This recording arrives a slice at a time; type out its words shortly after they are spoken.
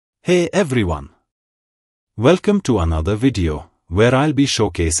Hey everyone! Welcome to another video, where I'll be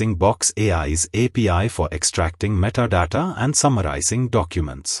showcasing Box AI's API for extracting metadata and summarizing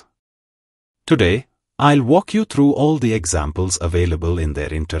documents. Today, I'll walk you through all the examples available in their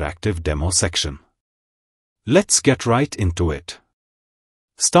interactive demo section. Let's get right into it.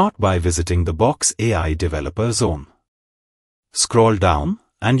 Start by visiting the Box AI Developer Zone. Scroll down,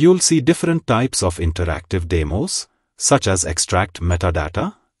 and you'll see different types of interactive demos, such as extract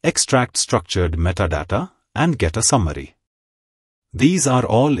metadata, extract structured metadata, and get a summary. These are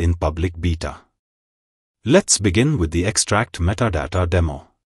all in public beta. Let's begin with the extract metadata demo.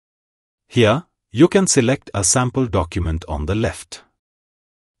 Here, you can select a sample document on the left.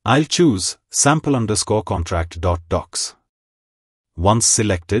 I'll choose sample_contract.docs. Once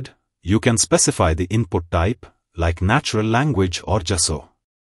selected, you can specify the input type, like natural language or JSON.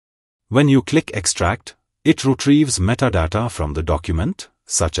 When you click extract, it retrieves metadata from the document,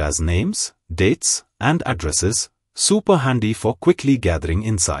 such as names, dates, and addresses, super handy for quickly gathering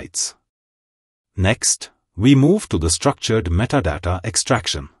insights. Next, we move to the structured metadata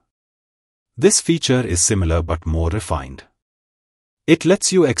extraction. This feature is similar but more refined. It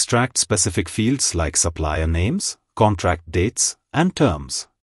lets you extract specific fields like supplier names, contract dates, and terms.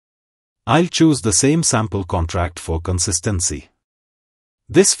 I'll choose the same sample contract for consistency.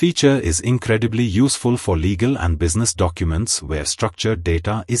 This feature is incredibly useful for legal and business documents where structured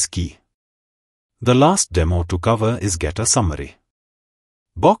data is key. The last demo to cover is Get a Summary.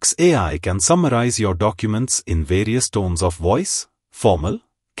 Box AI can summarize your documents in various tones of voice, formal,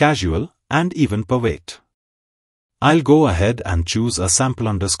 casual, and even per weight. I'll go ahead and choose a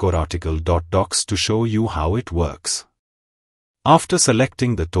sample_article.docs to show you how it works. After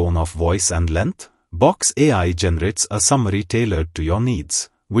selecting the tone of voice and length, Box AI generates a summary tailored to your needs,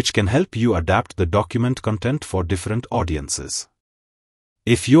 which can help you adapt the document content for different audiences.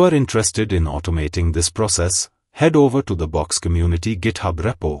 If you are interested in automating this process, head over to the Box Community GitHub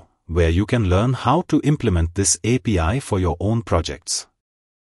repo, where you can learn how to implement this API for your own projects.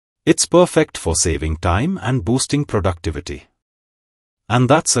 It's perfect for saving time and boosting productivity. And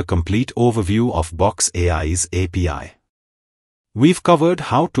that's a complete overview of Box AI's API. We've covered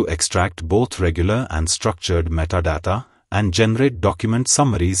how to extract both regular and structured metadata and generate document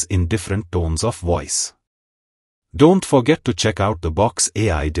summaries in different tones of voice. Don't forget to check out the Box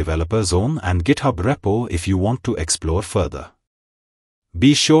AI Developer Zone and GitHub repo if you want to explore further.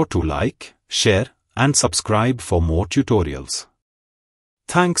 Be sure to like, share, and subscribe for more tutorials.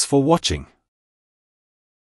 Thanks for watching.